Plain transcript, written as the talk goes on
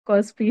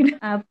course speed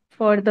app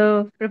for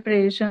the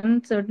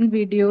preparation, certain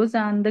videos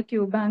and the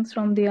QBanks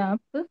from the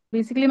app.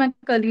 Basically, my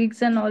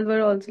colleagues and all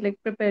were also like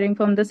preparing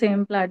from the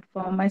same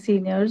platform, my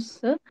seniors.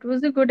 It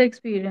was a good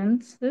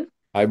experience.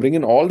 I bring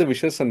in all the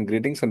wishes and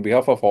greetings on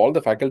behalf of all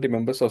the faculty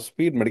members of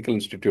Speed Medical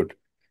Institute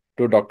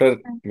to Dr.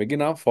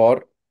 Megina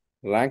for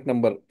rank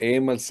number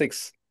AML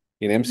 6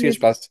 in MCH Yes,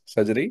 plastic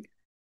surgery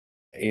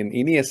in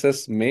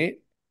INISS May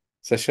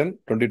session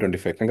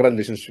 2025.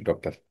 Congratulations to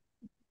Doctor.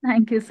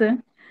 thank you, sir.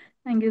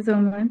 Thank you so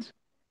much.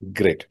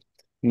 Great.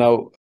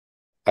 Now,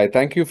 I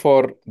thank you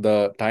for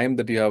the time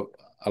that you have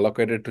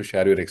allocated to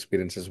share your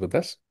experiences with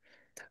us.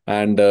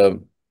 And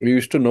we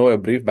wish to know a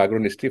brief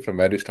background history from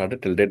where you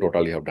started till date, what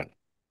all you have done.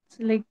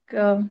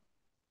 So,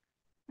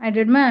 I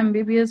did my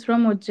MBBS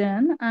from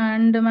Ujjain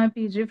and my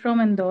PG from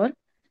Indore.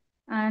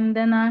 And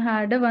then I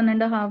had a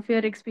 1.5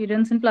 year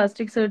experience in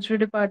plastic surgery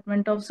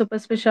department of Super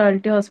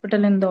Speciality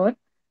Hospital Indore.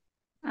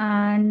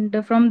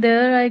 And from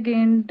there, I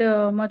gained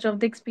much of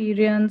the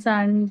experience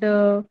and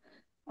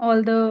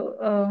all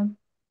the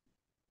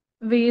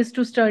ways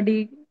to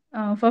study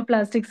for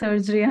plastic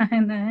surgery.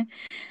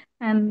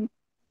 And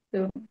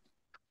so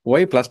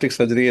Why plastic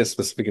surgery is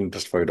specific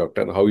interest for you,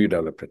 doctor? How you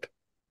developed it?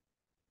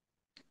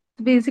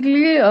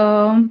 basically,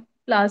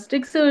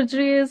 plastic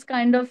surgery is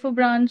kind of a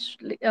branch.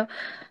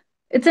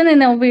 It's an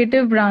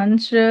innovative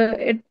branch.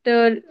 It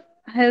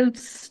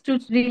helps to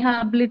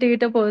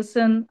rehabilitate a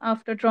person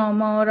after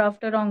trauma or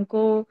after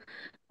onco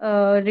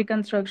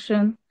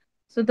reconstruction.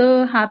 So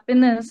the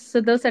happiness, so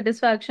the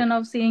satisfaction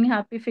of seeing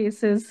happy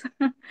faces,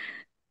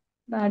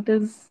 that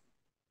is,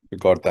 You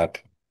got that.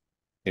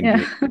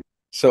 yeah. Indeed.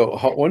 So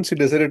once you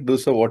decided to do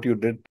so, what you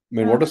did, I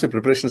mean, what Uh, was your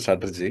preparation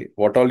strategy?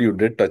 What all you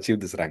did to achieve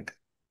this rank?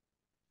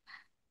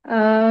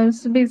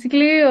 so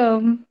basically,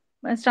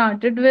 I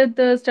started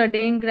with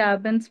studying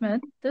Grab and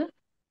Smith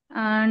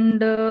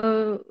and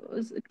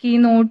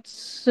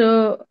keynotes,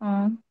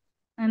 and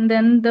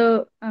then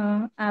the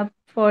app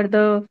for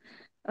the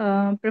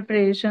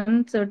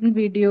preparation, certain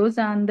videos,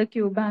 and the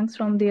QBanks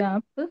from the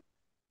app.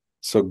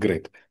 So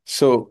great.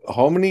 So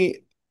how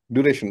many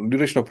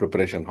duration of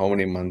preparation? How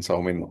many months? How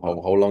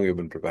long you've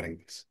been preparing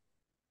this?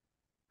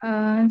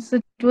 So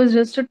it was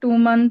just a 2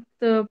 month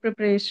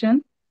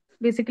preparation.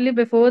 Basically,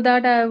 before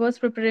that, I was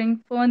preparing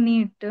for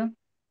NEET.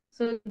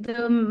 So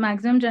the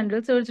maximum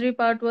general surgery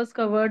part was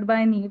covered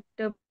by NEET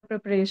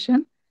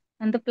preparation,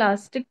 and the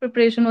plastic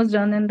preparation was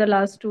done in the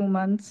last 2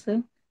 months.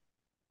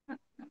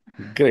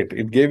 Great.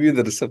 It gave you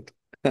the result.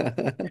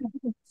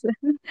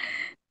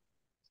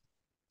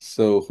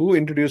 So who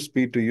introduced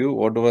speed to you?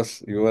 What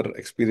was your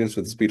experience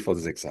with speed for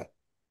this exam?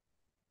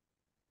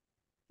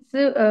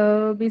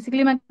 So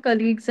basically, my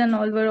colleagues and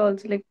all were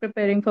also like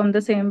preparing from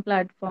the same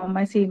platform,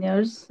 my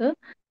seniors,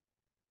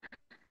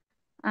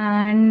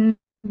 and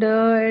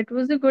it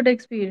was a good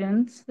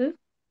experience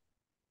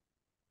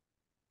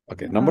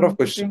Okay. Number of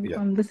questions. preparing Yeah.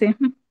 from the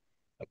same.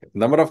 Okay.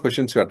 Number of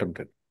questions you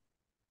attempted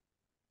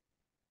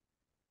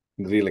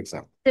in the real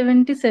exam.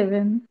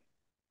 77.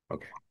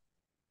 Okay.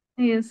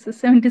 Yes,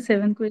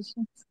 77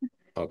 questions.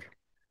 Okay.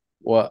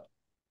 What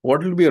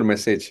will be your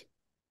message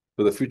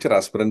to the future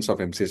aspirants of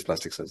MCH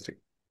plastic surgery?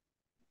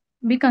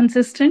 Be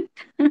consistent,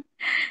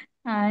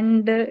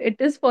 and it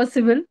is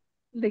possible.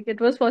 Like it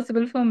was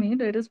possible for me,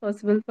 it is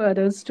possible for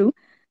others too,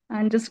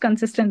 and just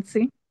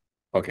consistency.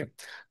 Okay.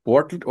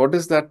 What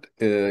is that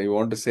you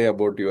want to say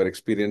about your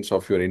experience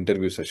of your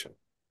interview session?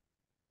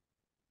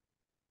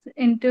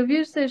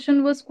 Interview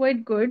session was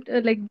quite good.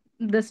 Like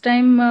this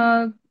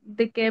time,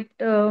 they kept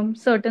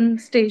certain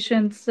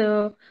stations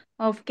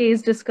of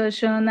case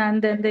discussion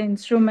and then the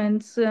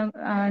instruments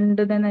and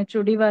then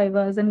HOD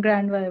vivas and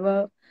grand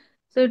viva.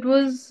 So it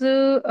was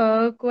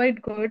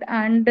quite good,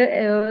 and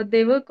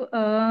they were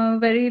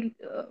very.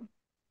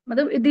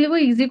 They were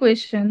easy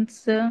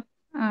questions,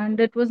 and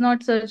it was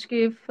not such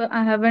कि if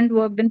I haven't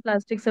worked in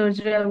plastic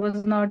surgery, I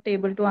was not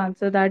able to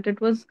answer that.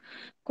 It was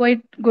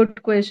quite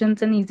good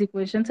questions and easy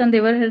questions, and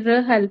they were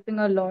helping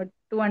a lot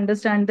to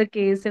understand the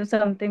case. If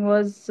something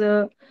was,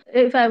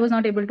 if I was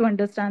not able to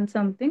understand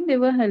something, they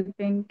were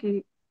helping.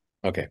 कि,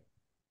 Okay.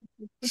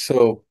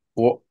 So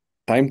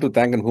time to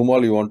thank and whom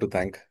all you want to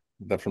thank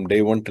that from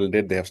day one till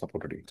date they have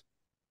supported you.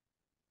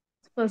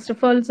 first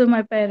of all, so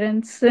my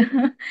parents,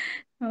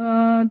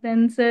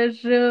 then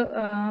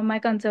sir, my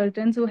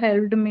consultants who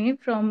helped me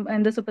from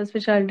in the super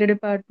specialty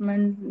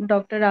department,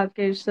 Dr.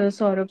 Rakesh sir,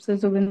 Saurabh sir,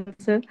 Zubin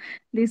sir.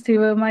 These three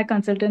were my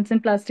consultants in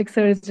plastic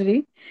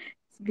surgery.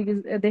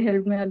 These they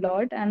helped me a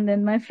lot, and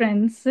then my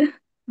friends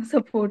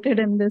supported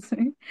in this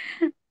way.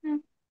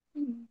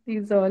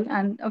 These all,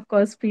 and of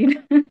course,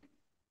 speed.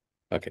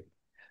 Okay.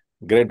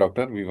 Great,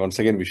 doctor. We once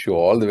again wish you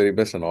all the very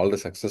best and all the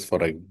success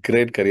for a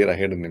great career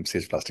ahead in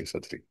MCH plastic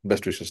surgery.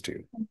 Best wishes to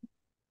you.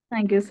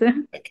 Thank you, sir.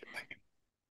 Thank you.